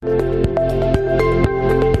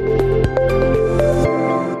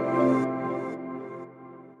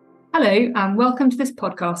Hello and welcome to this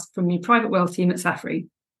podcast from the Private Wealth team at Safri.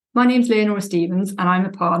 My name's Leonora Stevens and I'm a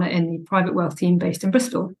partner in the Private Wealth team based in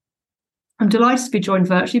Bristol. I'm delighted to be joined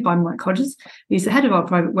virtually by Mike Hodges, who's the head of our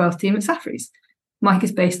Private Wealth team at Safri's. Mike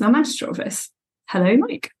is based in our Manchester office. Hello,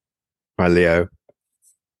 Mike. Hi, Leo.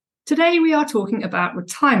 Today we are talking about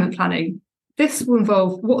retirement planning. This will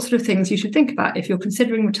involve what sort of things you should think about if you're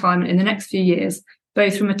considering retirement in the next few years,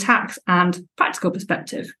 both from a tax and practical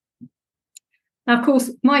perspective. Now, of course,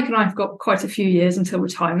 Mike and I have got quite a few years until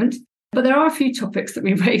retirement, but there are a few topics that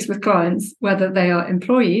we raise with clients, whether they are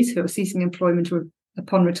employees who are ceasing employment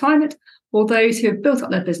upon retirement, or those who have built up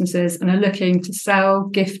their businesses and are looking to sell,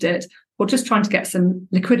 gift it, or just trying to get some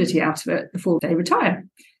liquidity out of it before they retire.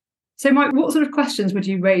 So, Mike, what sort of questions would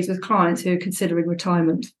you raise with clients who are considering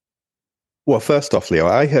retirement? Well, first off, Leo,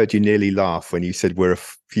 I heard you nearly laugh when you said we're a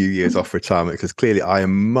few years off retirement, because clearly I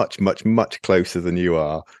am much, much, much closer than you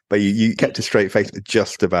are. But you kept a straight face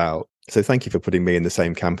just about. So thank you for putting me in the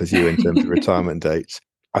same camp as you in terms of retirement dates.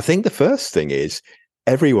 I think the first thing is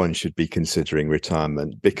everyone should be considering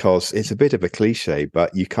retirement, because it's a bit of a cliche,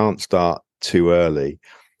 but you can't start too early.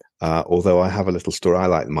 Although I have a little story, I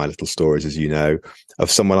like my little stories, as you know,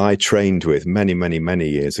 of someone I trained with many, many, many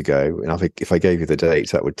years ago. And I think if I gave you the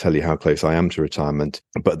dates, that would tell you how close I am to retirement.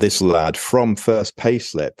 But this lad from first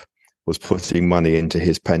payslip was putting money into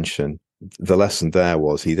his pension. The lesson there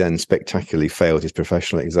was he then spectacularly failed his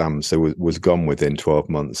professional exams, so was gone within 12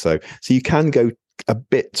 months. So you can go a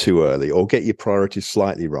bit too early or get your priorities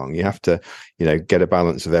slightly wrong. You have to, get a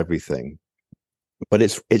balance of everything. But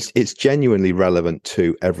it's genuinely relevant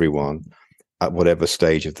to everyone at whatever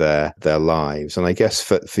stage of their lives. And I guess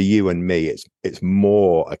for you and me, it's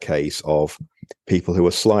more a case of people who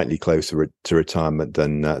are slightly closer to retirement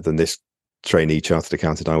than this trainee chartered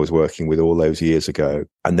accountant I was working with all those years ago.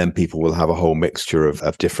 And then people will have a whole mixture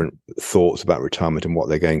of different thoughts about retirement and what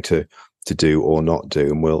they're going to do or not do.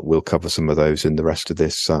 And we'll cover some of those in the rest of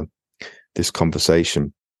this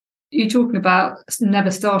conversation. You're talking about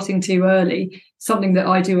never starting too early. Something that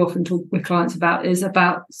I do often talk with clients about is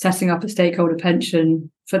about setting up a stakeholder pension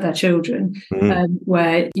for their children,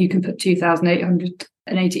 where you can put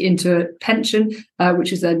 2,880 into a pension,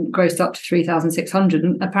 which is then grossed up to 3,600.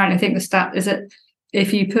 And apparently, I think the stat is that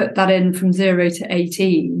if you put that in from 0 to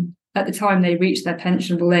 18, at the time they reach their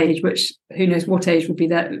pensionable age, which who knows what age will be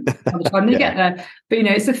there by the time they get there. But,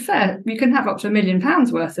 it's you can have up to £1 million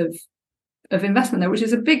worth of investment there, which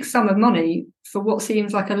is a big sum of money for what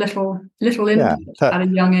seems like a little input at a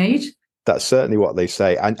young age. That's certainly what they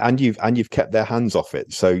say, and you've kept their hands off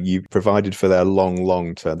it, so you've provided for their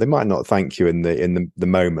long term. They might not thank you in the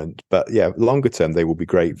moment, but longer term they will be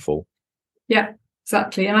grateful. Yeah,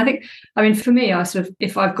 exactly. And I think, for me,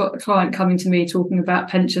 if I've got a client coming to me talking about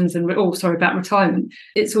pensions about retirement,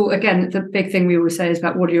 it's all, again, the big thing we always say is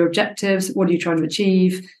about what are your objectives, what are you trying to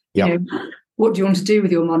achieve, what do you want to do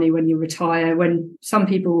with your money when you retire? When some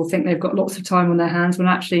people will think they've got lots of time on their hands, when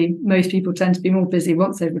actually most people tend to be more busy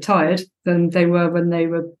once they've retired than they were when they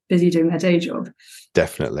were busy doing their day job.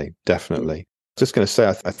 Definitely. Just going to say,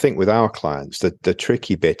 I think with our clients, the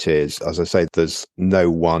tricky bit is, as I say, there's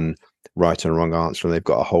no one right and wrong answer, and they've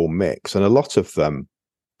got a whole mix. And a lot of them,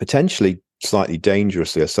 potentially slightly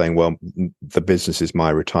dangerously, are saying, well, the business is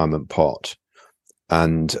my retirement pot.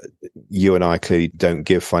 And you and I clearly don't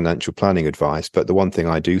give financial planning advice. But the one thing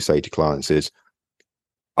I do say to clients is,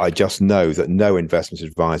 I just know that no investment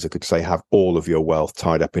advisor could say have all of your wealth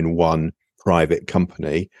tied up in one private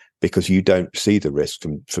company, because you don't see the risk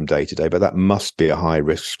from day to day. But that must be a high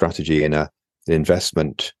risk strategy in an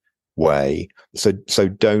investment way. So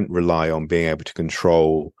don't rely on being able to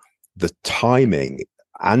control the timing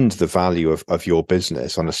and the value of your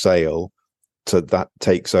business on a sale, so that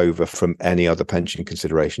takes over from any other pension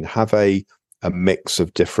consideration. Have a mix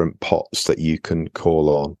of different pots that you can call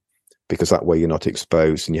on, because that way you're not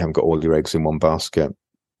exposed and you haven't got all your eggs in one basket.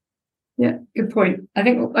 Yeah, good point.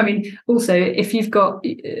 Also, if you've got,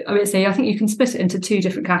 I think you can split it into two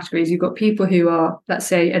different categories. You've got people who are, let's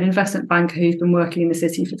say, an investment banker who's been working in the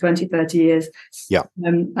city for 20, 30 years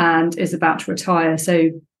and is about to retire.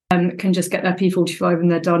 So can just get their P45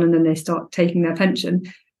 and they're done, and then they start taking their pension.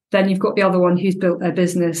 Then you've got the other one who's built their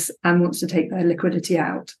business and wants to take their liquidity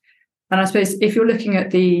out. And I suppose if you're looking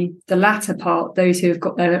at the latter part, those who have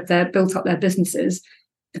got their built up their businesses,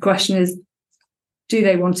 the question is, do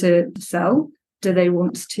they want to sell? Do they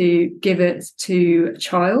want to give it to a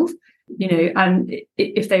child? And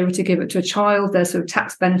if they were to give it to a child, there's sort of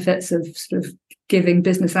tax benefits of sort of giving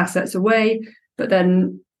business assets away. But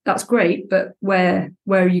then that's great. But where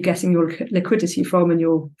are you getting your liquidity from and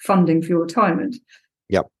your funding for your retirement?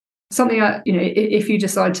 Yep. Something, if you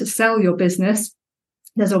decide to sell your business,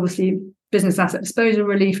 There's obviously business asset disposal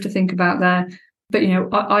relief to think about there. But,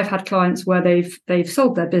 I've had clients where they've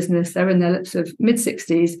sold their business, they're in their sort of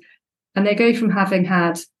mid-60s, and they go from having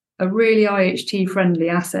had a really IHT friendly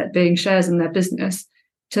asset being shares in their business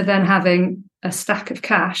to then having a stack of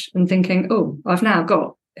cash and thinking, oh, I've now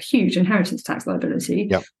got a huge inheritance tax liability.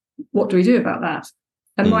 Yep. What do we do about that?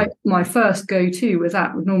 And my first go-to with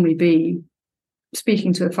that would normally be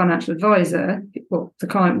speaking to a financial advisor, well, the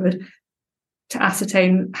client would, to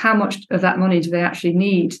ascertain how much of that money do they actually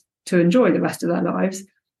need to enjoy the rest of their lives.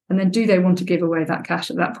 And then do they want to give away that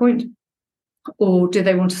cash at that point? Or do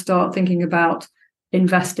they want to start thinking about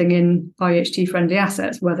investing in IHT friendly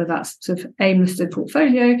assets, whether that's sort of AIM listed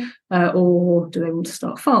portfolio, or do they want to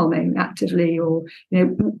start farming actively? Or,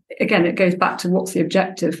 again, it goes back to what's the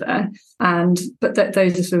objective there. But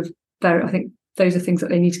those are sort of, I think those are things that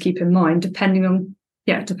they need to keep in mind, depending on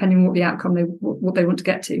what the outcome what they want to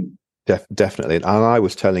get to. Definitely. And I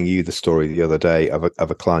was telling you the story the other day of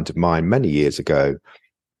a client of mine many years ago,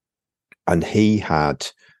 and he had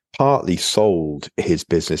partly sold his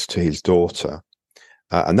business to his daughter.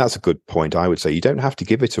 And that's a good point. I would say you don't have to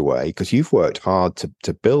give it away because you've worked hard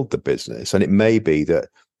to build the business. And it may be that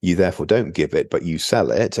you therefore don't give it, but you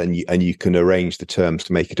sell it, and you can arrange the terms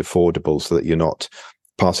to make it affordable so that you're not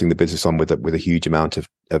passing the business on with a huge amount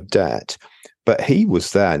of debt. But he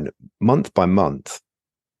was then, month by month,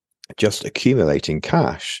 just accumulating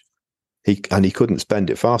cash. He couldn't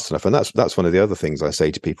spend it fast enough. And that's one of the other things I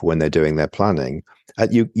say to people when they're doing their planning.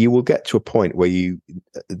 You will get to a point where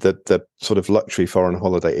the sort of luxury foreign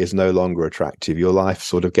holiday is no longer attractive. Your life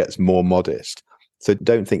sort of gets more modest. So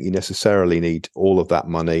don't think you necessarily need all of that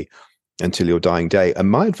money until your dying day.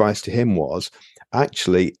 And my advice to him was,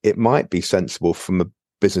 actually, it might be sensible from a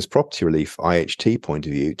business property relief IHT point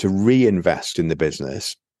of view to reinvest in the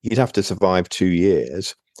business. You'd have to survive 2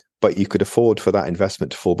 years, but you could afford for that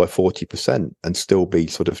investment to fall by 40% and still be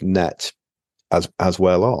sort of net as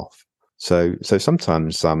well off. So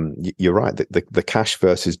sometimes you're right, the cash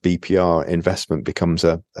versus BPR investment becomes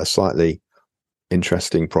a slightly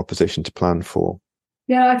interesting proposition to plan for.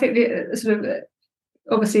 Yeah, I think the sort of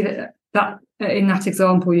obviously that in that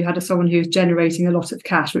example you had someone who's generating a lot of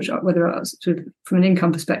cash, which whether it was sort of from an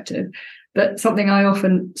income perspective, but something I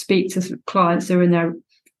often speak to clients who are in their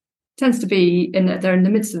tends to be they're in the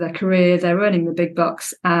midst of their career, they're earning the big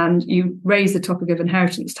bucks, and you raise the topic of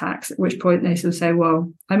inheritance tax, at which point they sort of say,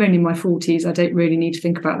 well, I'm only in my 40s, I don't really need to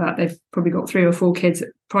think about that. They've probably got 3 or 4 kids at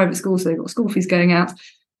private school, so they've got school fees going out.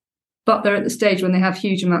 But they're at the stage when they have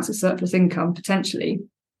huge amounts of surplus income, potentially,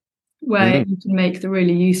 where you can make the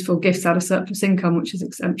really useful gifts out of surplus income, which is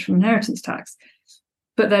exempt from inheritance tax.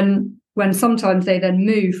 But then when sometimes they then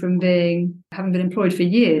move from having been employed for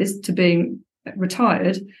years to being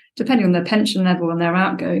retired, depending on their pension level and their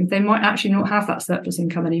outgoing, they might actually not have that surplus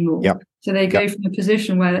income anymore. Yep. So they go from a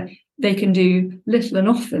position where they can do little and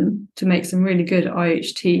often to make some really good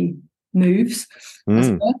IHT moves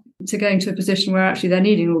as well, to going to a position where actually they're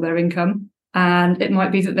needing all their income, and it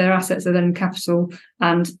might be that their assets are then in capital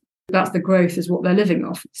and that's the growth is what they're living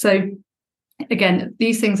off. So again,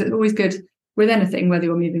 these things are always good with anything, whether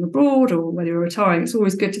you're moving abroad or whether you're retiring. It's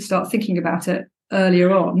always good to start thinking about it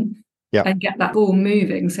earlier on. Yep. And get that ball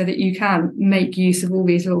moving so that you can make use of all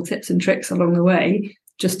these little tips and tricks along the way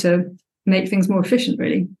just to make things more efficient,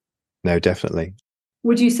 really. No, definitely.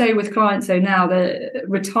 Would you say with clients, though, now that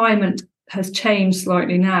retirement has changed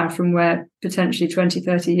slightly now from where potentially 20,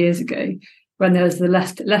 30 years ago, when there was the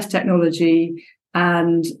less technology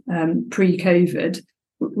and pre-COVID,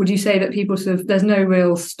 would you say that people there's no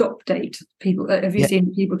real stop date? Have you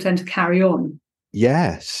seen people tend to carry on?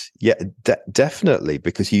 Yes, yeah, definitely,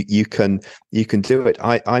 because you can do it.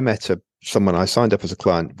 I met someone I signed up as a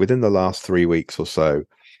client within the last 3 weeks or so,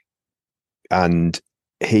 and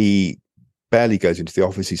he barely goes into the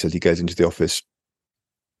office. He says he goes into the office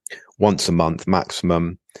once a month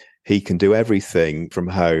maximum. He can do everything from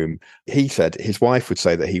home. He said his wife would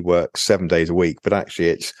say that he works 7 days a week, but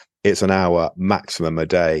actually it's an hour maximum a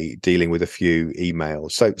day dealing with a few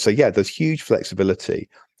emails. So yeah, there's huge flexibility.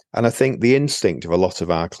 And I think the instinct of a lot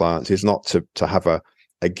of our clients is not to have a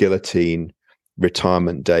guillotine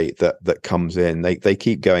retirement date that comes in. They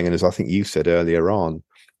keep going, and as I think you said earlier on,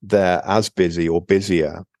 they're as busy or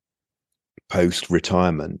busier post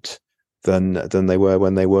retirement than they were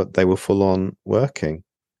when they were full on working.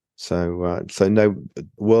 So no, the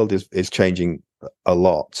world is changing a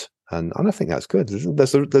lot, and I think that's good.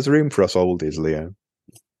 There's room for us oldies, Leo.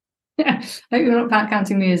 Yeah, I hope you're not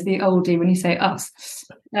counting me as the oldie when you say us.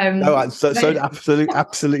 No,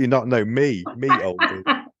 absolutely not. No, me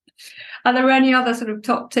oldie. Are there any other sort of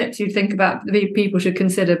top tips you'd think about that people should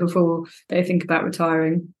consider before they think about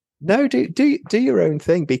retiring? No, do your own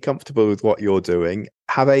thing. Be comfortable with what you're doing.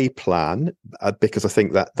 Have a plan, because I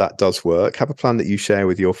think that does work. Have a plan that you share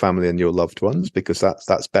with your family and your loved ones, because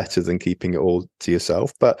that's better than keeping it all to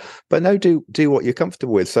yourself. But no, do what you're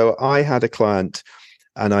comfortable with. So I had a client,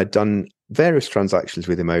 and I'd done various transactions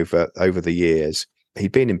with him over the years.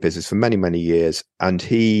 He'd been in business for many, many years, and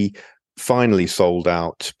he finally sold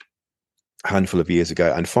out a handful of years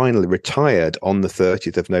ago and finally retired on the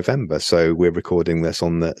 30th of November. So we're recording this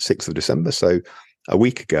on the 6th of December. So a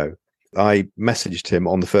week ago, I messaged him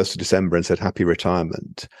on the 1st of December and said, happy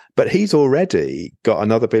retirement. But he's already got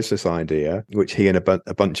another business idea, which he and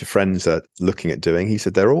a bunch of friends are looking at doing. He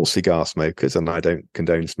said they're all cigar smokers, and I don't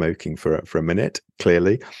condone smoking for a minute,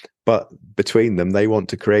 clearly. But between them, they want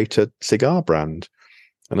to create a cigar brand.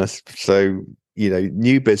 And so,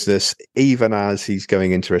 new business, even as he's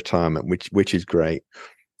going into retirement, which is great.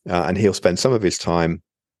 And he'll spend some of his time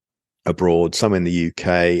abroad, some in the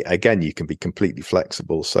UK. Again, you can be completely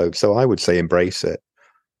flexible. So I would say embrace it.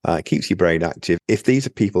 It keeps your brain active. If these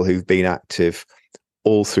are people who've been active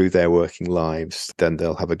all through their working lives, then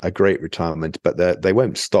they'll have a great retirement, but they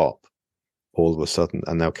won't stop all of a sudden,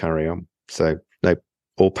 and they'll carry on. So no,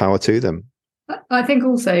 all power to them. I think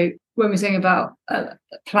also when we're saying about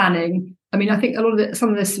planning, I mean, I think some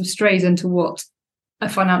of this strays into what a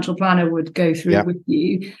financial planner would go through with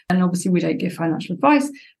you. And obviously we don't give financial advice,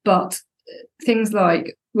 but things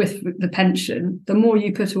like with the pension, the more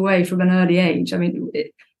you put away from an early age, I mean,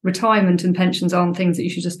 retirement and pensions aren't things that you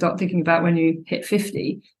should just start thinking about when you hit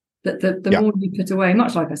 50. That the more you put away,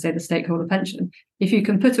 much like I say, the stakeholder pension, if you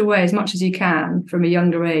can put away as much as you can from a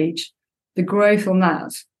younger age, the growth on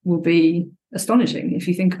that will be astonishing if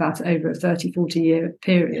you think about it over a 30, 40-year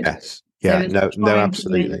period. Yes. Yeah, so no,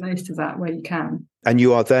 absolutely. Make the most of that where you can. And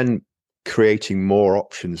you are then creating more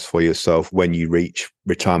options for yourself when you reach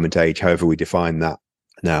retirement age, however we define that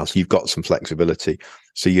now. So you've got some flexibility.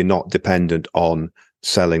 So you're not dependent on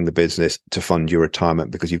selling the business to fund your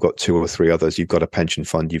retirement, because you've got 2 or 3 others. You've got a pension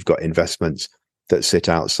fund, you've got investments that sit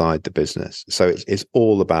outside the business. So it's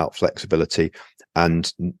all about flexibility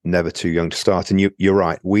and never too young to start. And you're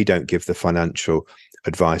right, we don't give the financial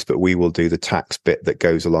advice, but we will do the tax bit that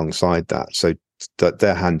goes alongside that. So that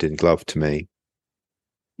they're hand in glove to me.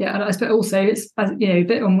 Yeah, and I suppose also it's, a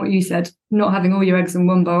bit on what you said, not having all your eggs in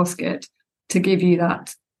one basket, to give you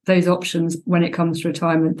those options when it comes to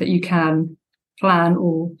retirement, that you can plan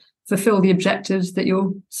or fulfill the objectives that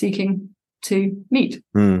you're seeking to meet.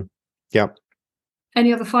 Yeah.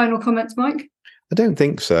 Any other final comments, Mike? I don't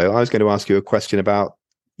think so. I was going to ask you a question about,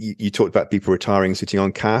 you talked about people retiring sitting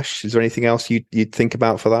on cash. Is there anything else you'd think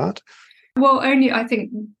about for that? Well, only I think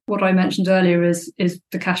what I mentioned earlier is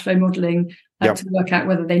the cash flow modelling to work out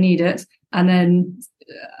whether they need it. And then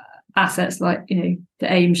assets like, the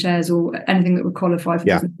AIM shares or anything that would qualify for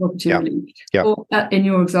business property relief. Or in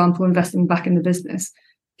your example, investing back in the business.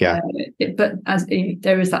 But as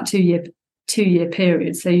there is that two-year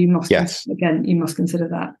period. So you must, you must consider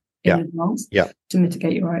that in advance to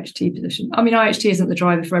mitigate your IHT position. I mean, IHT isn't the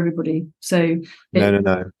driver for everybody. So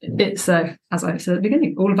no. It's, as I said at the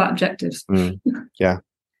beginning, all about objectives.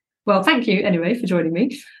 Well, thank you anyway for joining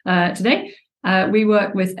me today. We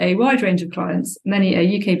work with a wide range of clients. Many are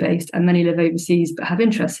UK based and many live overseas, but have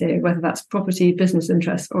interests here, whether that's property, business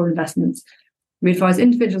interests or investments. We advise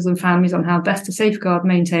individuals and families on how best to safeguard,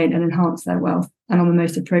 maintain and enhance their wealth, and on the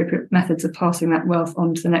most appropriate methods of passing that wealth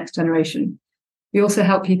on to the next generation. We also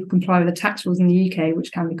help people comply with the tax rules in the UK,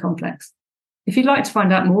 which can be complex. If you'd like to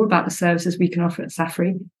find out more about the services we can offer at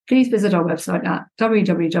Safri, please visit our website at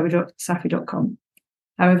www.safri.com.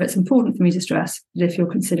 However, it's important for me to stress that if you're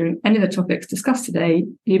considering any of the topics discussed today,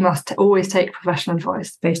 you must always take professional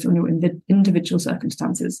advice based on your individual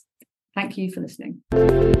circumstances. Thank you for listening.